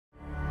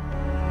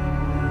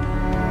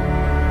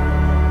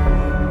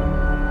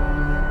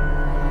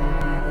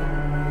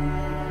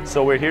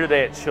So we're here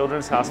today at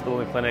Children's Hospital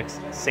and Clinic's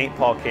St.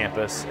 Paul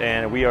campus,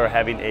 and we are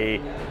having a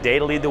Day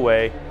to Lead the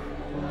Way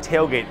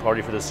tailgate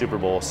party for the Super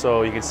Bowl.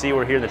 So you can see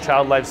we're here in the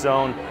Child Life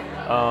Zone.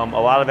 A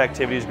lot of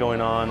activities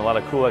going on, a lot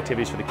of cool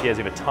activities for the kids.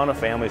 We have a ton of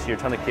families here, a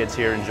ton of kids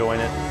here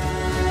enjoying it.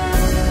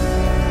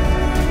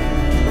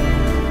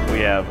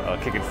 We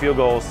have kicking field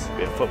goals,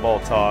 we have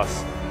football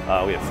toss,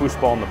 we have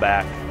foosball in the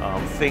back,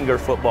 finger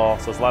football,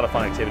 so it's a lot of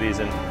fun activities,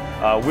 and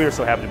we're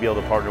so happy to be able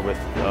to partner with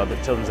the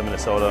Children's of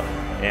Minnesota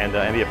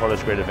and be a part of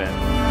this great event.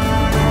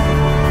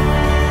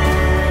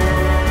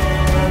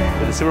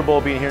 With the Super Bowl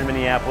being here in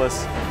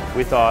Minneapolis,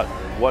 we thought,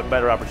 what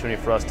better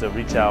opportunity for us to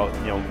reach out,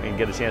 and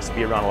get a chance to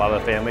be around a lot of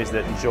the families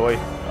that enjoy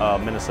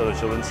Minnesota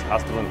Children's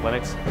Hospital and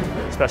Clinics,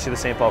 especially the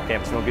St. Paul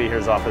campus. We don't get here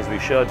as often as we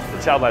should.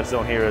 The Child Life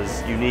Zone here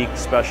is unique,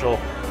 special,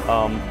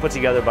 put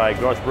together by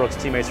Garth Brooks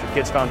Teammates for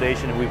Kids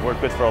Foundation, who we've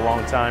worked with for a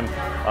long time,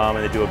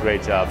 and they do a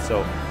great job.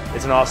 So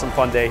it's an awesome,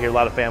 fun day here. A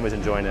lot of families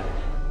enjoying it.